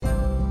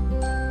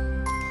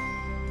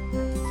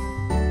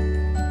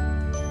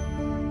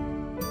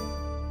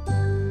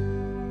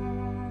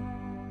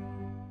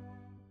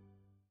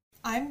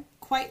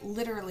quite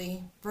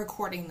literally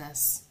recording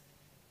this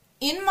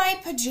in my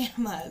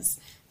pajamas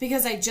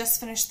because I just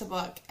finished the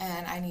book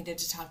and I needed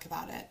to talk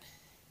about it.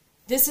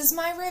 This is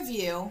my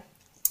review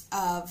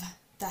of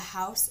The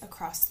House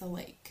Across the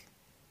Lake.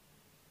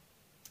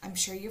 I'm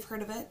sure you've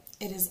heard of it.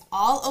 It is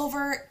all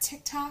over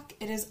TikTok.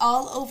 It is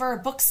all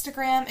over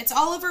Bookstagram. It's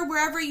all over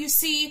wherever you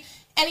see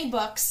any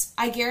books.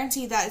 I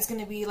guarantee that is going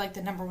to be like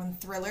the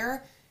 #1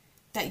 thriller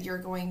that you're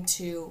going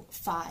to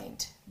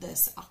find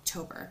this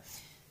October.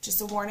 Just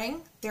a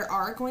warning, there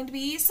are going to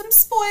be some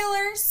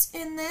spoilers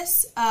in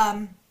this,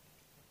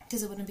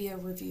 because it wouldn't be a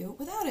review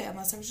without it,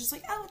 unless I was just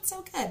like, oh, it's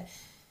so good.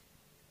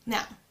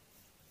 Now,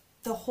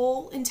 the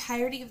whole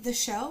entirety of the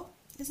show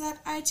is that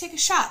I take a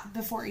shot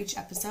before each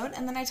episode,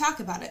 and then I talk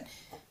about it.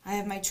 I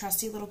have my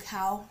trusty little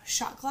cow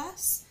shot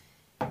glass,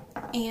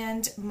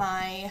 and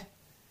my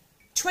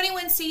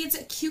 21 Seeds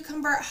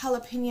Cucumber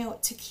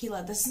Jalapeno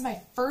Tequila. This is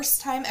my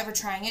first time ever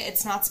trying it.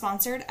 It's not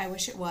sponsored. I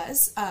wish it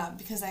was,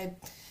 because I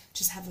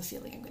just have a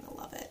feeling I'm going to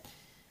love it.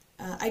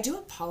 I do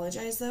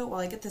apologize, though, while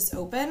I get this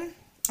open.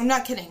 I'm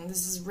not kidding.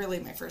 This is really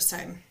my first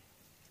time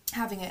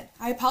having it.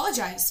 I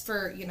apologize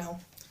for,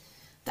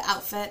 the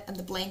outfit and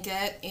the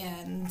blanket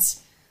and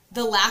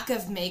the lack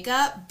of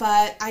makeup,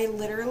 but I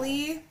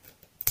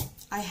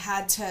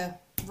had to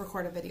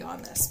record a video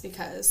on this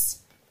because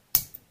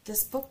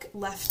this book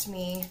left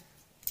me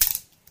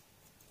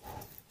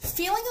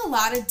feeling a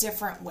lot of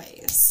different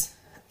ways,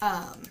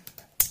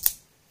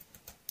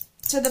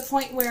 to the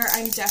point where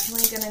I'm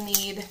definitely going to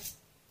need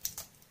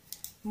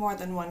more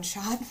than one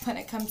shot when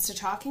it comes to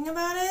talking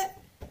about it.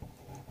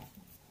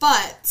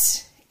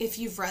 But if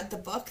you've read the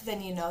book,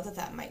 then you know that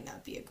that might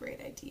not be a great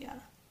idea.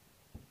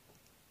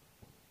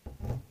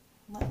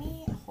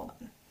 Hold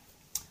on.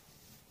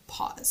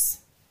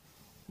 Pause.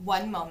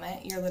 One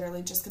moment. You're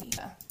literally just going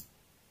to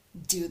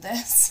do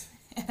this,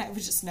 and I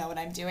would just know what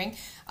I'm doing.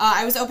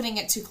 I was opening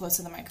it too close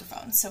to the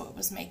microphone, so it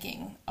was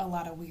making a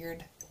lot of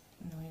weird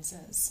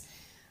noises.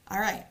 All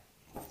right.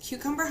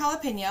 Cucumber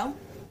jalapeno.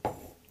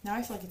 Now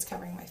I feel like it's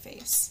covering my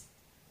face.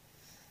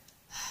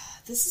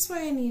 This is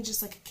why I need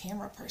just like a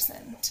camera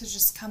person to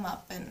just come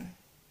up and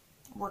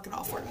work it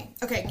all for me.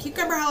 Okay,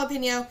 Cucumber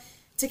Jalapeno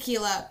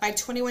Tequila by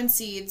 21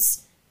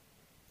 Seeds.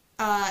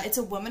 It's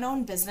a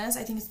woman-owned business.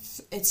 I think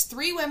it's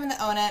 3 women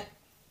that own it,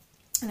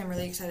 and I'm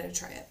really excited to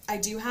try it. I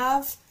do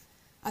have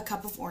a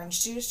cup of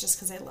orange juice just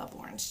because I love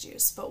orange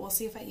juice, but we'll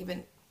see if I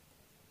even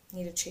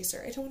need a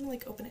chaser. I don't want to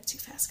like open it too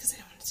fast because I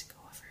don't want it to go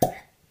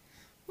everywhere.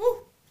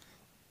 Woo!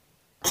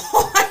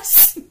 Oh, I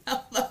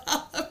smell the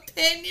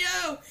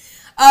jalapeno.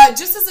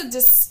 Just as a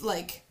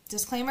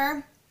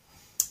disclaimer,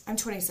 I'm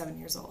 27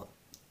 years old.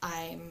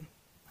 I'm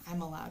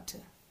allowed to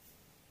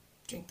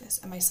drink this,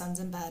 and my son's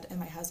in bed and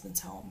my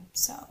husband's home,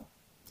 so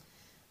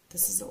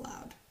this is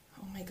allowed.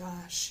 Oh my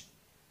gosh.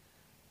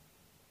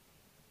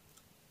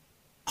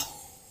 Oh,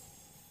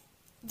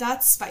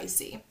 that's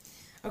spicy.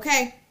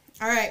 Okay,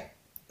 all right,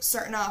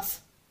 starting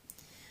off.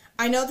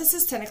 I know this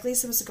is technically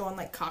supposed to go on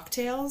like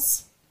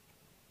cocktails.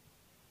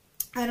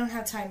 I don't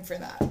have time for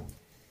that.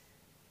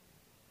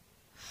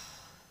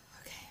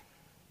 Okay.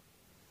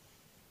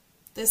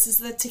 This is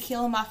the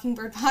Tequila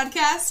Mockingbird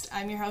podcast.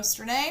 I'm your host,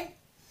 Renee.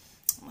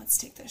 Let's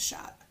take this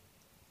shot.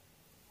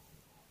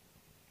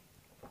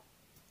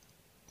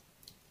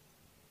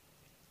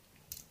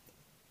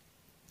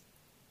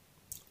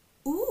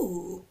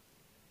 Ooh.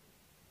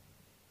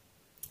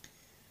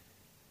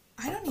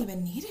 I don't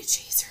even need a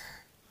chaser.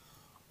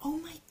 Oh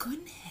my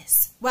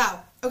goodness.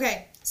 Wow.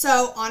 Okay.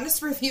 So,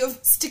 honest review of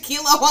this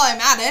tequila while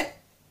I'm at it.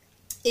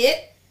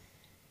 It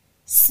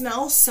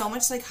smells so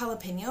much like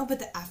jalapeno, but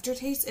the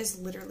aftertaste is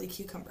literally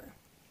cucumber.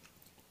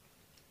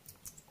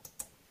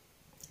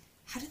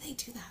 How do they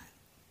do that?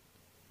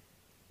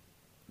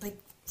 Like,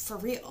 for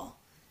real.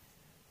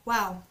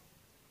 Wow.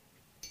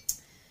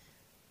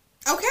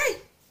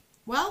 Okay.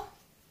 Well,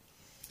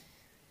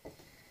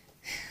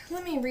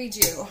 let me read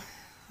you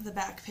the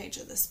back page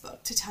of this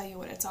book to tell you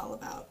what it's all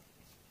about.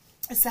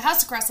 It's The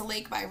House Across the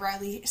Lake by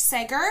Riley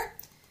Sager.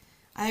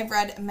 I have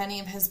read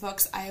many of his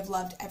books. I have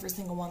loved every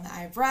single one that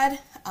I've read.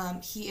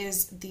 He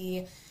is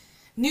the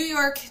New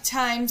York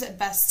Times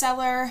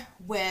bestseller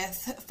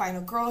with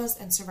Final Girls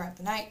and Survive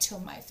the Night, 2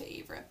 of my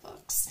favorite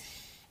books.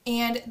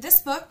 And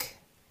this book,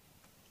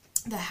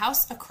 The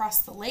House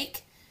Across the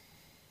Lake,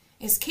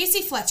 is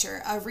Casey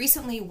Fletcher, a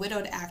recently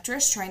widowed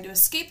actress trying to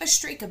escape a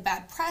streak of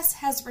bad press,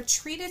 has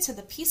retreated to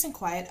the peace and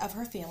quiet of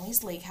her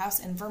family's lake house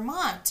in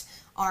Vermont.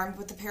 Armed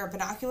with a pair of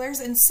binoculars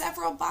and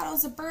several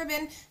bottles of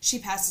bourbon, she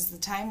passes the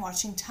time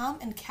watching Tom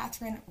and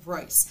Catherine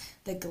Royce,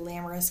 the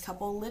glamorous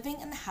couple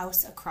living in the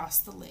house across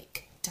the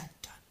lake. Dun,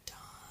 dun, dun.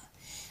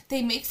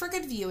 They make for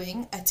good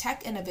viewing. A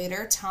tech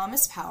innovator, Tom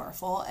is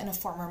powerful, and a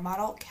former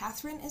model,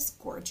 Catherine is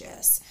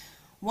gorgeous.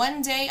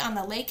 One day on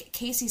the lake,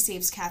 Casey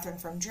saves Catherine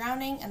from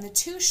drowning, and the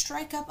two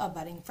strike up a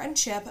budding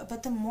friendship,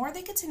 but the more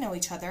they get to know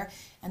each other,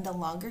 and the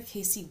longer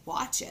Casey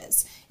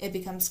watches, it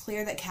becomes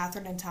clear that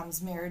Catherine and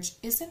Tom's marriage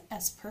isn't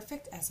as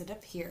perfect as it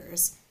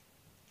appears.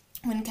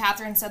 When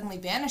Catherine suddenly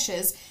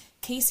vanishes,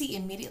 Casey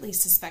immediately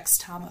suspects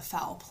Tom of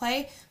foul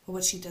play, but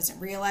what she doesn't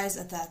realize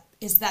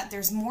is that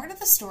there's more to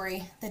the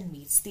story than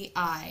meets the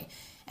eye,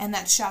 and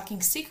that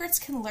shocking secrets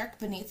can lurk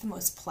beneath the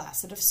most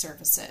placid of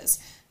surfaces.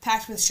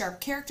 Packed with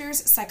sharp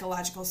characters,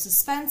 psychological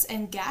suspense,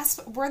 and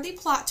gasp-worthy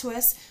plot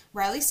twists,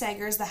 Riley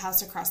Sager's The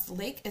House Across the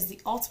Lake is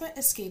the ultimate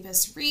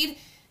escapist read.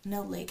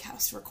 No lake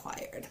house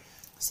required.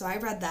 So I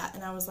read that,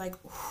 and I was like,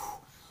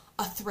 ooh,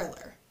 a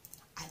thriller.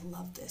 I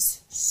love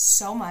this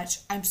so much.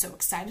 I'm so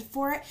excited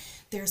for it.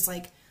 There's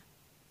like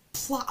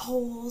plot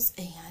holes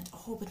and a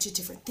whole bunch of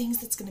different things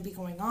that's going to be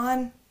going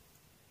on.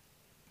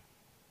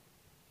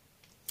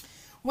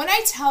 When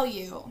I tell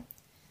you,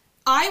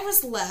 I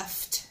was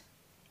left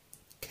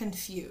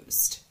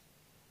confused.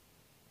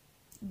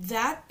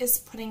 That is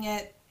putting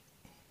it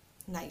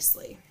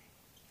nicely.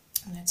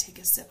 I'm going to take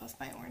a sip of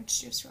my orange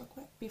juice real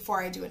quick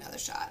before I do another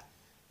shot.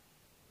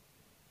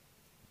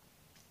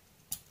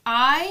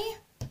 I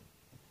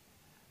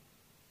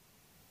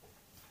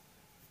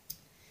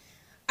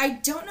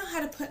don't know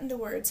how to put into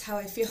words how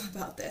I feel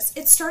about this.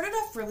 It started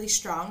off really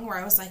strong where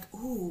I was like,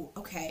 ooh,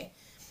 okay.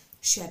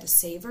 She had to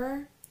save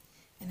her,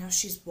 and now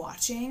she's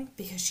watching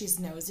because she's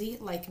nosy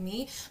like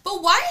me.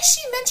 But why is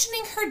she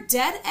mentioning her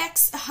dead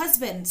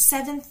ex-husband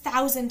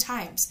 7,000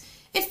 times?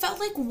 It felt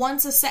like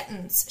once a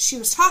sentence she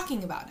was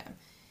talking about him.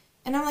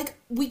 And I'm like,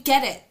 we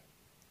get it.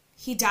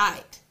 He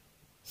died.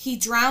 He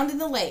drowned in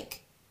the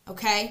lake,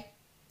 okay?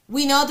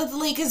 We know that the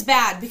lake is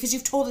bad because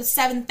you've told us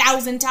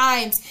 7,000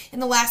 times in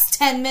the last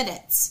 10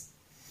 minutes.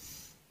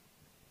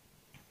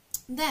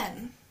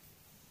 Then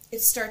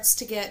it starts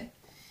to get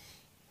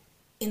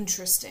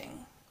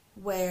interesting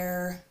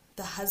where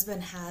the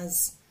husband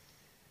has,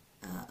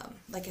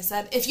 like I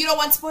said, if you don't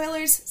want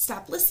spoilers,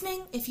 stop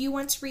listening. If you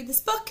want to read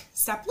this book,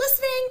 stop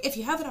listening if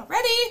you haven't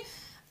already.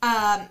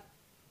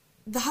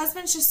 The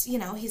husband's just,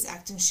 he's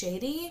acting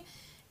shady,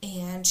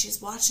 and she's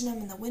watching him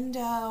in the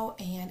window,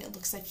 and it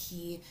looks like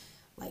he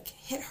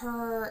hit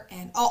her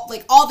and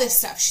all this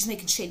stuff. She's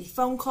making shady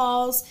phone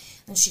calls,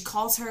 and she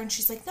calls her and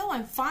she's like, no,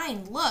 I'm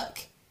fine, look.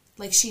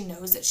 Like she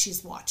knows that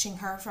she's watching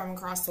her from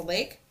across the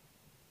lake.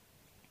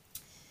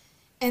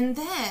 And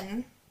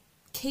then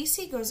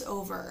Casey goes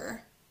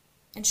over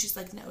and she's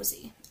like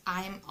nosy.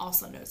 I'm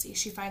also nosy.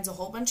 She finds a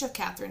whole bunch of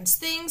Catherine's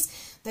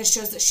things that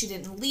shows that she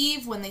didn't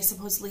leave when they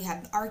supposedly had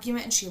an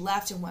argument, and she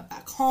left and went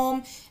back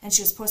home, and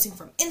she was posting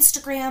from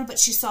Instagram, but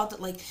she saw that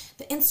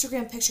the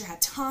Instagram picture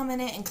had Tom in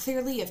it, and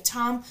clearly if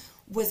Tom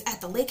was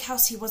at the lake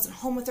house, he wasn't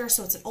home with her,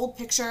 so it's an old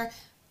picture.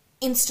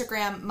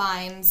 Instagram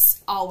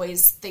minds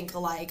always think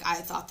alike. I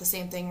thought the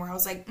same thing where I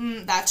was like,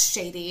 that's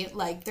shady.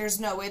 There's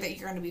no way that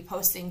you're going to be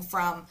posting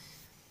from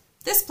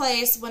this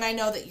place when I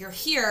know that you're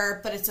here,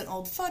 but it's an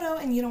old photo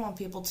and you don't want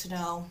people to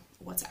know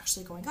what's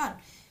actually going on.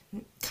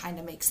 Kind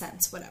of makes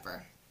sense,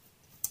 whatever.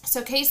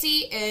 So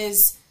Casey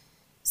is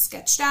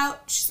sketched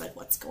out. She's like,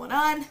 what's going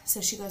on? So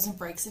she goes and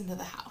breaks into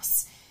the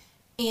house.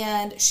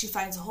 And she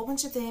finds a whole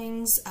bunch of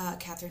things,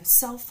 Catherine's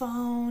cell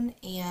phone,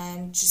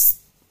 and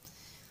just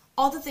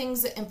all the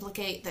things that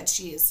implicate that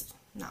she is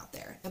not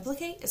there.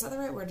 Implicate? Is that the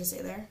right word to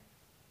say there?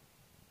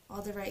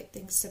 All the right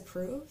things to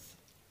prove?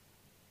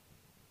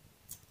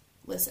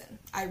 Listen,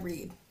 I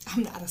read.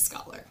 I'm not a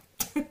scholar.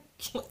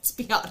 Let's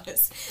be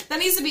honest. That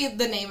needs to be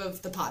the name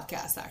of the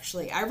podcast,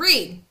 actually. I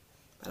read,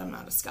 but I'm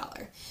not a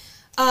scholar.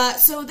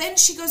 So then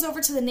she goes over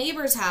to the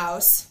neighbor's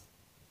house,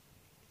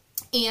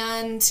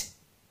 and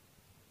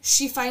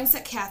she finds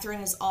that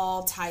Catherine is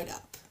all tied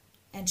up,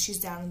 and she's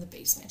down in the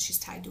basement. She's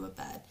tied to a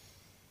bed.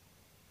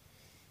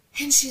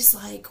 And she's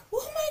like,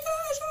 oh my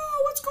gosh,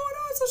 what's going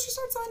on? So she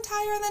starts to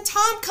untie her, and then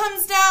Tom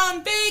comes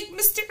down, big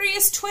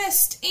mysterious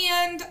twist,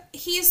 and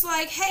he's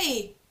like,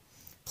 hey,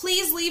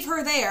 please leave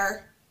her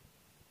there.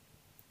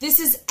 This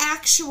is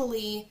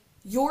actually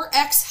your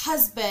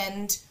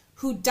ex-husband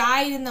who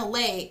died in the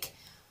lake.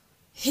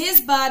 His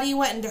body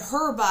went into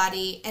her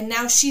body, and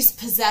now she's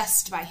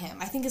possessed by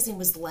him. I think his name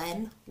was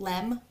Lem.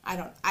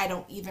 I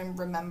don't even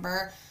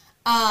remember.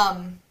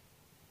 It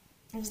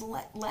was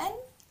Len?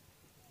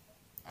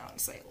 I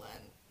don't say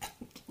Len.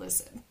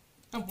 Listen,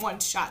 I'm one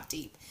shot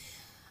deep.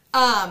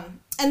 And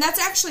that's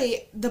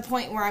actually the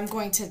point where I'm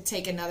going to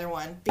take another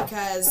one,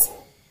 because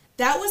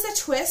that was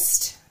a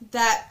twist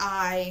that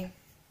I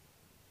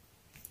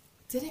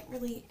didn't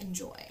really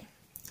enjoy.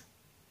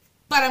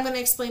 But I'm going to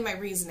explain my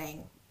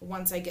reasoning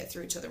once I get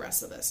through to the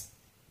rest of this.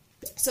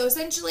 So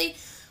essentially,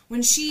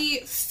 when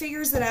she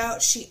figures it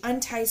out, she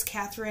unties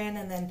Catherine,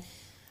 and then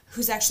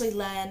who's actually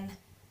Len,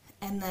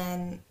 and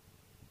then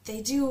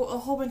they do a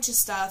whole bunch of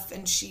stuff,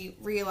 and she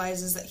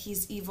realizes that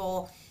he's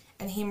evil,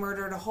 and he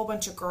murdered a whole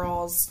bunch of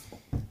girls,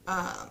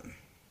 not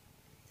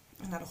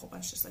a whole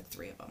bunch, just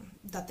 3 of them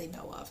that they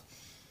know of.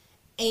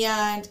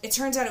 And it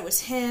turns out it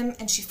was him,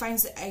 and she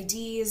finds the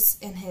IDs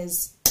in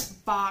his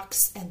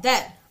box, and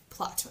then,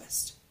 plot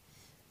twist.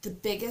 The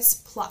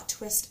biggest plot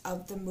twist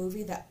of the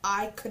movie that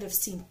I could have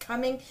seen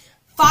coming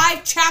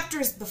 5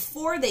 chapters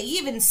before they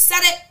even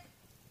said it.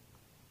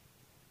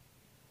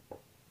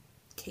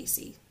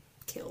 Casey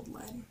killed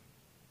Len.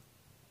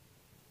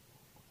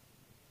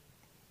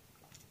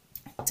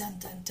 Dun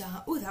dun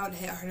dun. Ooh, that would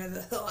hit harder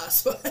than the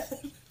last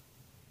one.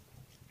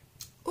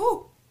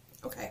 Ooh.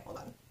 Okay, hold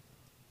on.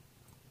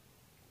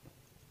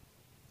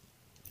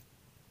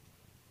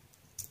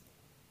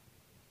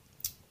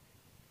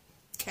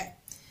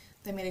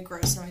 They made a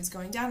gross noise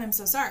going down. I'm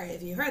so sorry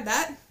if you heard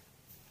that.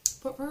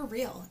 But we're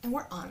real and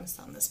we're honest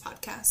on this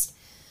podcast.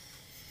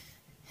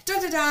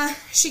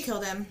 She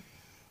killed him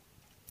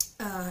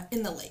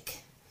in the lake.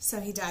 So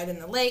he died in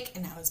the lake,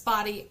 and now his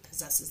body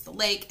possesses the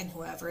lake, and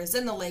whoever is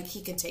in the lake,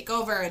 he can take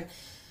over, and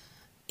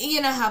you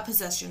know how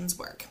possessions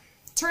work.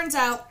 Turns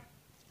out,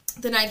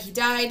 the night he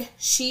died,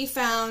 she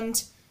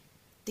found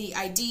the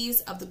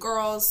IDs of the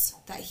girls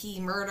that he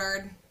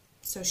murdered.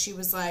 So she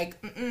was like,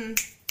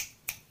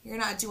 you're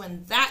not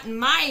doing that in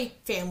my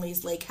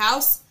family's lake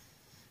house.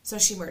 So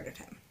she murdered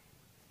him.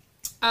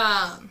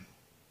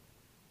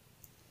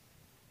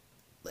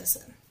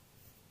 Listen.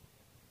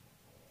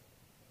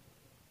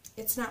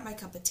 It's not my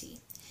cup of tea.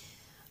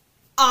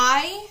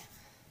 I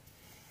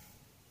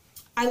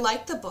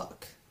like the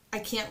book. I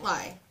can't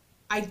lie.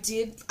 I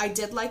did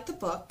like the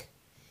book.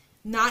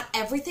 Not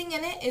everything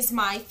in it is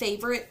my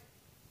favorite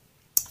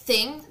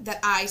thing that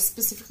I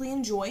specifically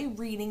enjoy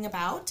reading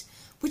about,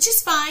 which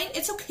is fine.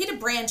 It's okay to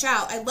branch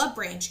out. I love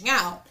branching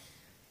out.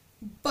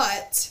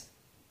 But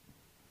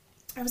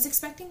I was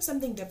expecting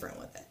something different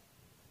with it.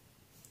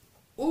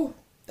 Ooh,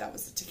 that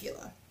was the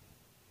tequila.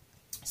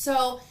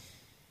 So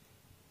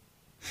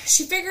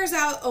she figures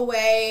out a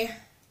way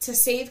to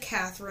save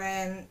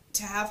Catherine,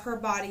 to have her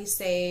body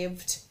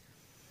saved.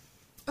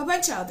 A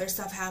bunch of other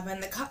stuff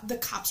happened. The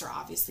cops are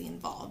obviously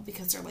involved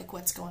because they're like,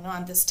 what's going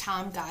on? This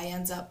Tom guy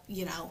ends up,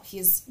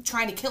 he's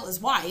trying to kill his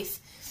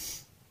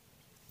wife.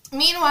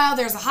 Meanwhile,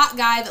 there's a hot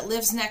guy that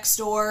lives next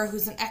door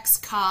who's an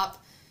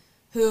ex-cop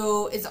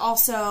who is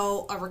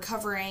also a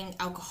recovering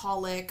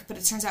alcoholic. But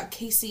it turns out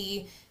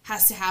Casey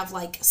has to have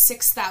like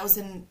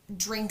 6,000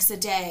 drinks a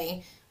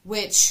day,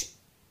 which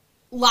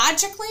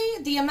logically,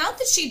 the amount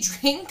that she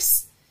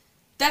drinks,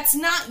 that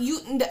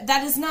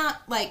is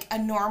not like a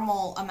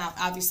normal amount.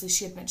 Obviously,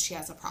 she admits she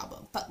has a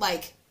problem, but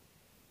like,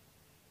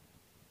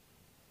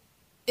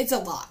 it's a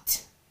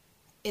lot.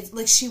 It's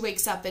like she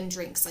wakes up and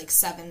drinks like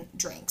 7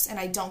 drinks, and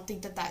I don't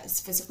think that is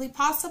physically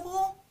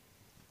possible.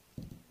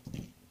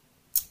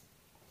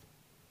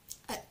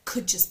 It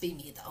could just be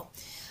me though.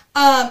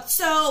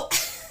 So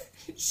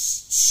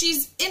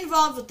she's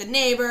involved with the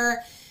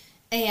neighbor,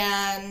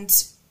 and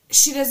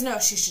she doesn't know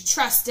if she should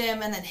trust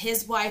him, and then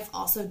his wife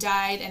also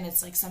died, and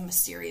it's like some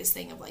mysterious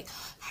thing of like,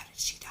 how did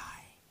she die?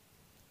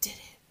 Did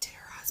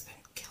her husband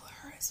kill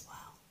her as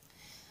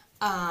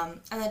well?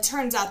 And it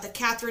turns out that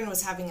Catherine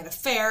was having an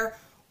affair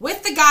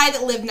with the guy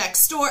that lived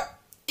next door.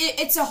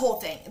 It's a whole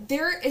thing.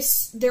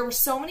 There were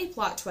so many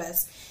plot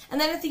twists, and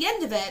then at the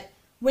end of it,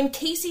 when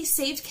Casey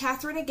saved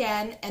Catherine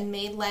again and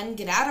made Len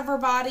get out of her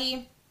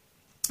body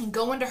and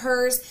go into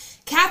hers,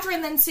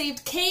 Catherine then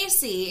saved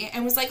Casey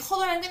and was like,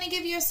 hold on, I'm going to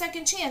give you a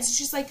second chance. And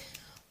she's like,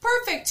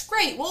 perfect,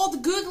 great. Well, the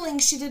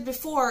Googling she did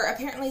before,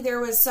 apparently there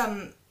was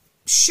some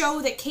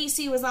show that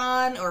Casey was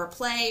on, or a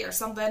play or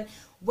something,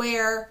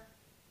 where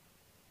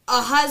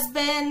a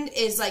husband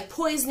is like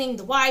poisoning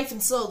the wife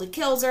and slowly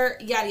kills her,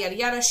 yada, yada,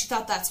 yada. She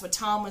thought that's what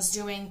Tom was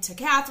doing to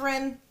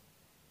Catherine.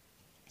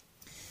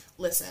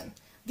 Listen,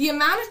 the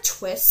amount of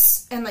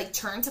twists and like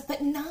turns,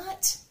 but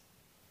not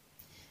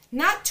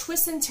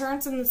twists and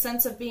turns in the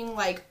sense of being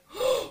like,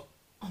 oh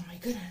my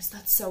goodness,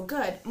 that's so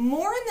good.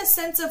 More in the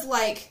sense of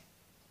like,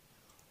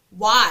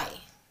 why?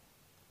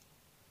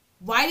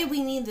 Why did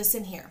we need this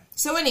in here?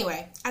 So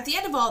anyway, at the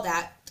end of all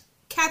that,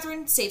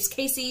 Catherine saves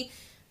Casey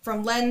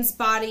from Len's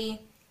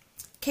body.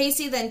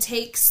 Casey then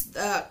takes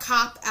the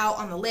cop out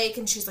on the lake,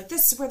 and she's like,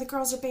 this is where the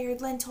girls are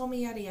buried. Len told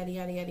me, yada, yada,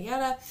 yada, yada,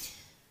 yada.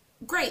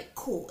 Great,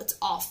 cool. It's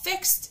all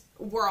fixed.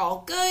 We're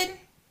all good.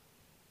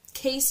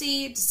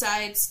 Casey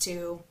decides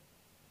to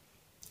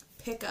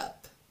pick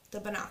up the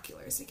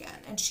binoculars again,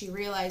 and she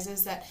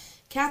realizes that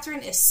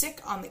Catherine is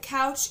sick on the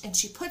couch, and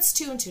she puts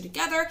 2 and 2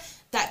 together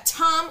that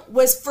Tom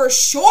was for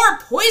sure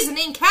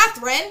poisoning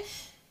Catherine.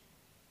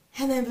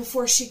 And then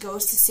before she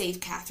goes to save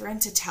Catherine,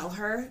 to tell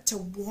her, to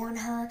warn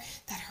her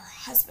that her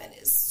husband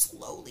is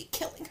slowly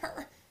killing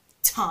her,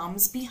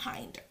 Tom's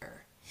behind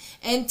her,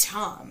 and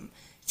Tom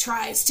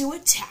tries to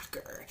attack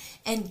her,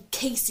 and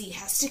Casey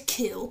has to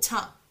kill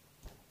Tom.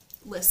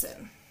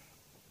 Listen.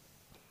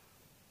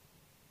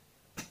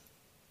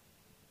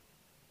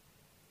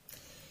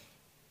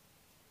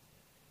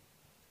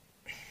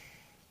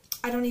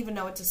 I don't even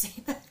know what to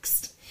say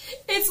next.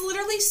 It's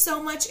literally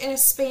so much in a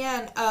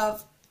span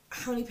of,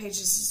 how many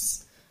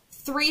pages?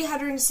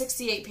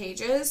 368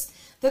 pages,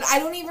 that I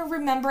don't even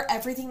remember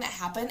everything that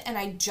happened, and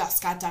I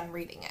just got done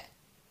reading it.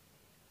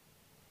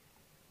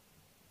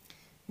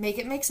 Make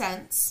it make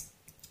sense.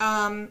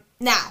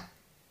 Now,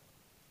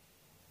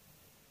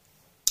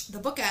 the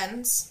book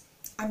ends.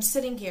 I'm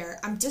sitting here.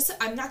 I'm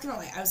not going to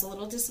lie. I was a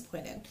little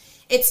disappointed.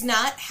 It's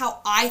not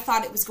how I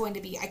thought it was going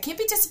to be. I can't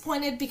be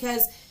disappointed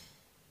because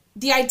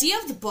the idea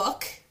of the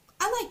book,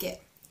 I like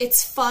it.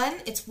 It's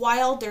fun. It's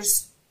wild.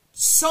 There's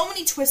so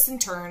many twists and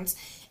turns.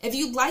 If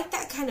you like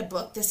that kind of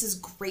book, this is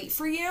great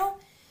for you.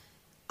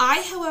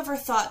 I, however,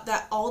 thought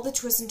that all the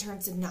twists and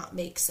turns did not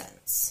make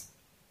sense.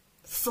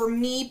 For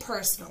me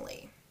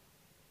personally.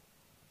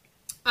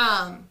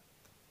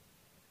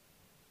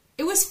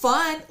 It was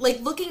fun.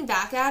 Like, looking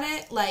back at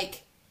it,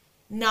 like,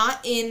 Not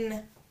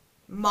in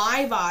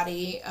my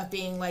body of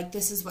being like,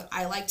 this is what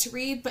I like to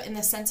read, but in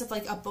the sense of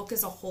like a book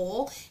as a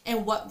whole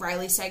and what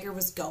Riley Sager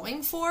was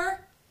going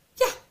for.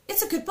 Yeah,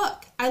 it's a good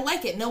book. I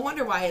like it. No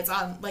wonder why it's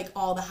on like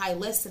all the high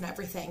lists and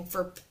everything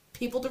for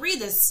people to read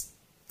this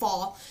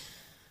fall.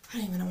 I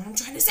don't even know what I'm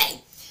trying to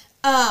say.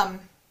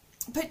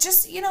 But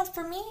just, you know,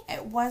 for me,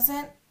 it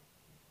wasn't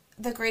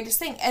the greatest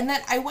thing. And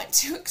then I went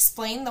to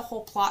explain the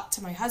whole plot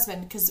to my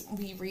husband because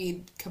we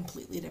read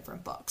completely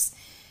different books.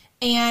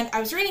 And I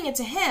was reading it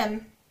to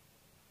him,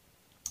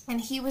 and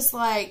he was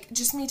like,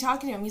 just me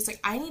talking to him, he's like,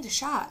 I need a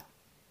shot.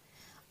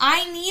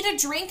 I need a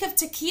drink of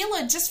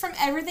tequila just from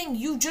everything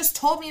you just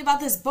told me about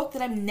this book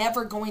that I'm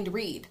never going to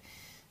read.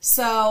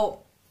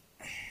 So,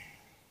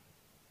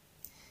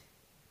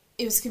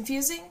 it was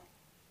confusing.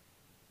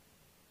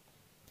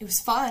 It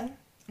was fun.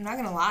 I'm not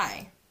going to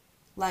lie.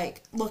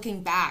 Like,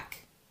 looking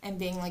back and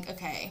being like,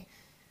 okay,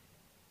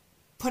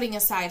 putting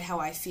aside how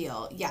I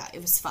feel, yeah,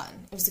 it was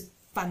fun. It was a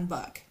fun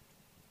book.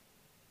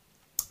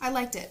 I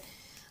liked it.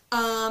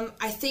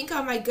 I think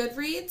on my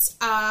Goodreads,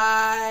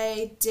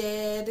 I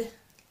did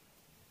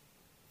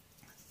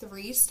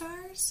 3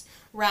 stars,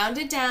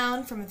 rounded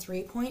down from a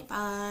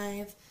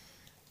 3.5.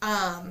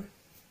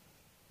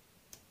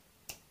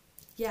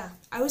 Yeah,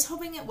 I was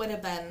hoping it would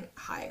have been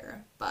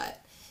higher,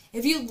 but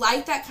if you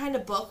like that kind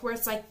of book where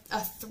it's like a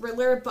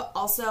thriller, but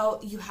also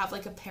you have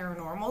like a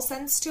paranormal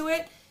sense to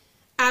it,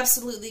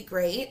 absolutely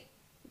great.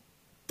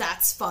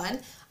 That's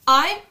fun.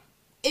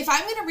 If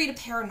I'm going to read a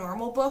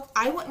paranormal book,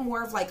 I want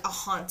more of like a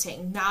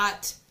haunting,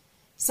 not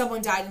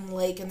someone died in the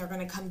lake and they're going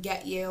to come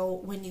get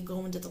you when you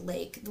go into the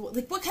lake.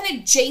 Like, what kind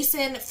of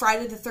Jason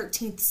Friday the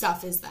 13th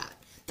stuff is that?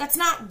 That's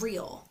not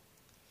real.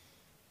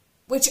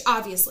 Which,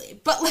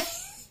 obviously. But, like,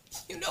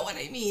 you know what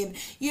I mean.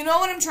 You know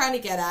what I'm trying to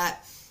get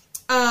at.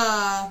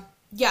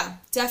 Yeah,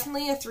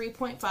 definitely a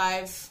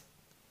 3.5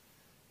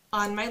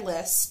 on my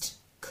list.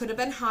 Could have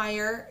been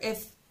higher I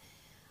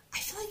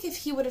feel like if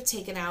he would have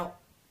taken out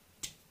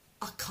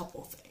a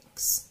couple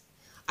things.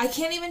 I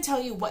can't even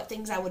tell you what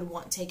things I would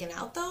want taken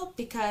out, though,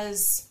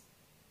 because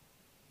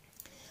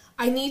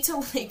I need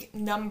to, like,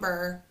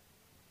 number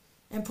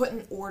and put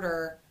in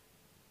order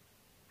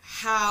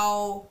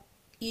how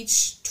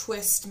each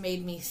twist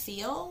made me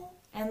feel,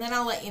 and then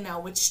I'll let you know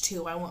which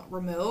 2 I want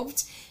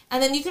removed.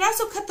 And then you could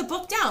also cut the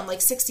book down,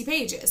 like 60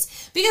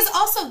 pages. Because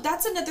also,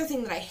 that's another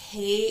thing that I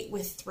hate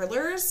with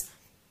thrillers.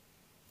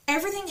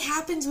 Everything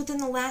happens within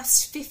the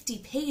last 50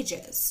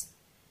 pages.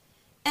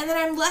 And then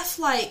I'm left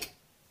like,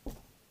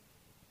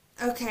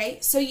 okay,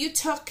 so you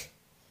took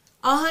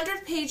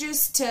 100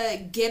 pages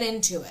to get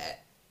into it.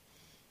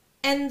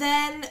 And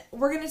then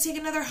we're going to take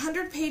another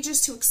 100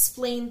 pages to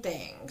explain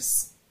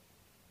things.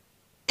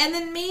 And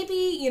then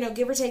maybe, you know,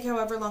 give or take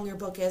however long your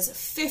book is,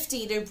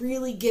 50 to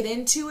really get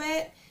into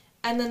it.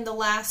 And then the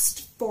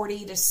last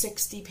 40 to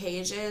 60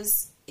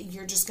 pages,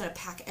 you're just going to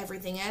pack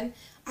everything in.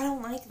 I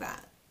don't like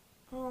that.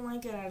 I don't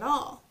like it at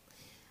all.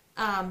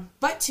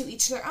 But to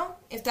each their own.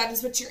 If that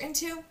is what you're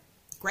into,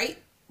 great.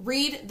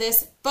 Read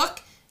this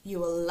book. You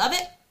will love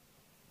it.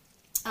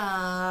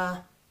 Yeah,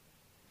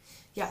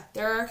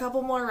 there are a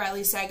couple more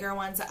Riley Sager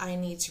ones that I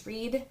need to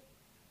read.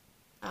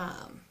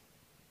 And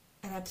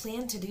I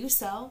plan to do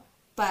so.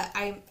 But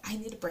I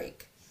need a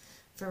break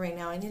for right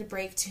now. I need a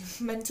break to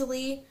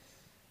mentally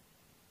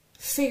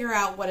figure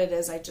out what it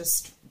is I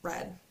just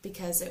read.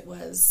 Because it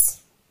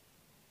was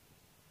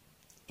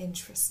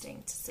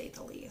interesting, to say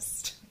the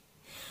least.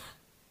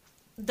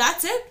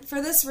 That's it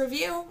for this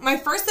review. My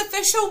first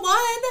official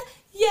one.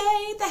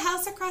 Yay! The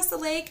House Across the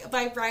Lake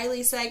by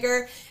Riley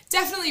Sager.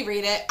 Definitely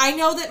read it. I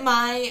know that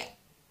my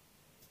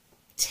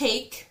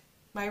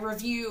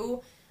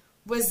review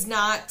was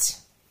not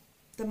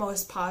the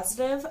most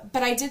positive,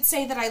 but I did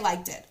say that I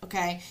liked it,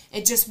 okay?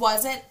 It just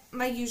wasn't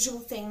my usual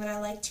thing that I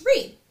like to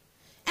read.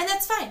 And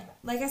that's fine.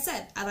 Like I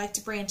said, I like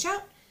to branch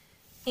out,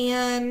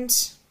 and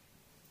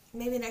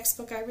maybe next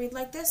book I read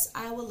like this,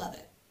 I will love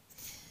it.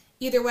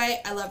 Either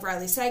way, I love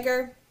Riley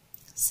Sager.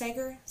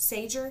 Sager?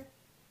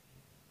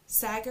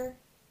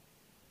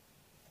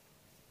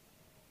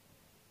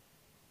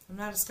 I'm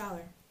not a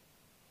scholar.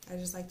 I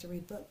just like to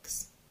read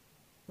books.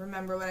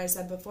 Remember what I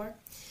said before?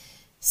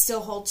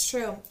 Still holds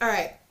true. All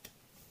right.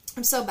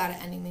 I'm so bad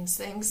at ending these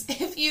things.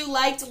 If you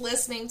liked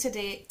listening to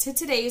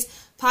today's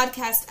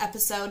podcast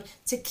episode,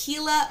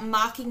 Tequila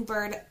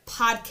Mockingbird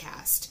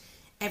Podcast.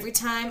 Every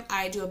time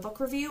I do a book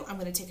review, I'm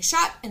going to take a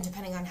shot, and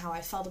depending on how I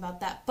felt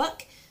about that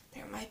book,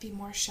 there might be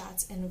more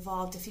shots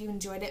involved. If you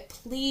enjoyed it,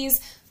 please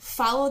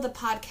follow the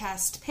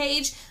podcast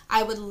page.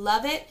 I would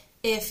love it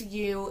if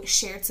you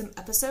shared some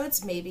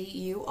episodes. Maybe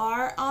you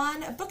are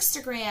on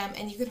Bookstagram,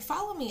 and you could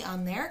follow me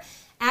on there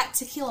at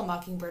Tequila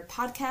Mockingbird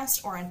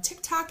Podcast, or on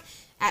TikTok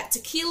at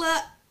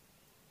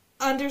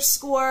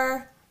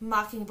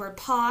Tequila_Mockingbird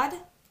Pod.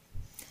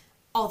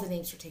 All the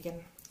names were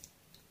taken.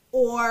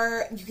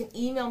 Or you can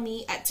email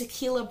me at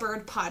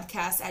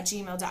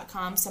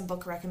tequilabirdpodcast@gmail.com some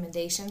book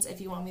recommendations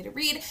if you want me to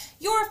read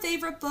your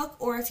favorite book,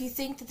 or if you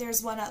think that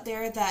there's one out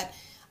there that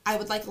I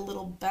would like a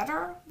little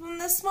better than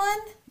this one,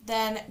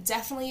 then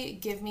definitely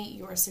give me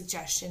your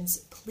suggestions,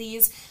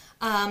 please.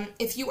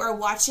 If you are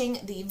watching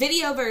the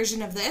video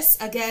version of this,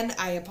 again,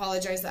 I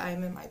apologize that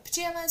I'm in my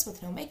pajamas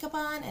with no makeup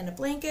on and a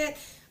blanket,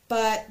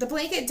 but the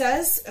blanket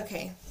does,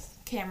 okay,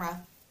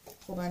 camera,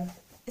 hold on,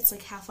 it's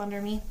like half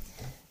under me.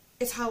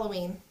 It's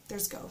Halloween,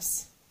 there's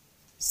ghosts,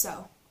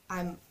 so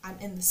I'm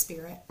in the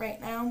spirit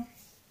right now.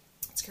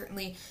 It's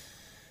currently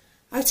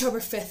October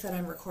 5th that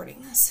I'm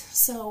recording this,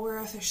 so we're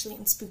officially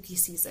in spooky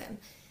season.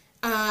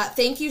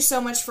 Thank you so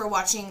much for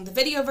watching the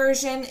video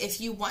version. If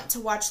you want to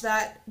watch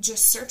that,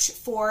 just search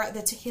for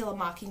the To Kill a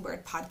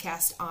Mockingbird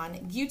podcast on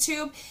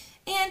YouTube.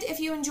 And if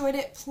you enjoyed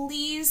it,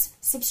 please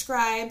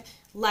subscribe,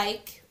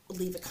 like,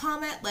 leave a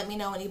comment. Let me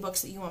know any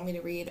books that you want me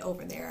to read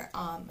over there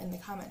in the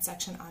comment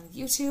section on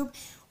YouTube.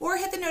 Or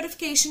hit the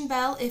notification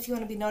bell if you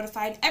want to be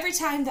notified every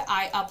time that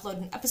I upload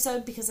an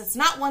episode, because it's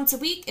not once a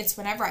week, it's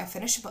whenever I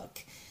finish a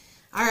book.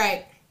 All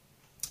right,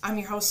 I'm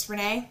your host,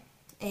 Renee.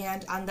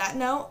 And on that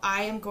note,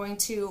 I am going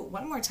to,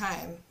 one more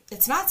time,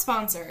 it's not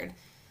sponsored,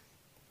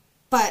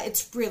 but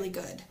it's really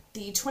good.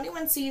 The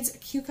 21 Seeds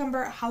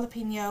Cucumber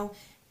Jalapeno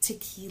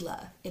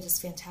Tequila. It is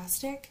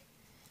fantastic.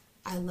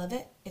 I love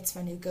it. It's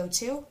my new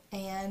go-to.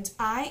 And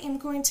I am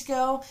going to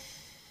go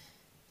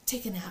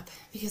take a nap,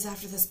 because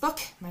after this book,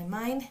 my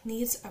mind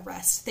needs a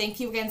rest. Thank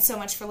you again so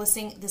much for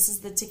listening. This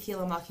is the To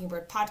Kill a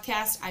Mockingbird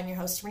podcast. I'm your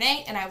host,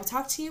 Renee, and I will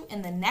talk to you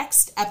in the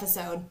next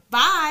episode.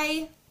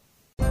 Bye!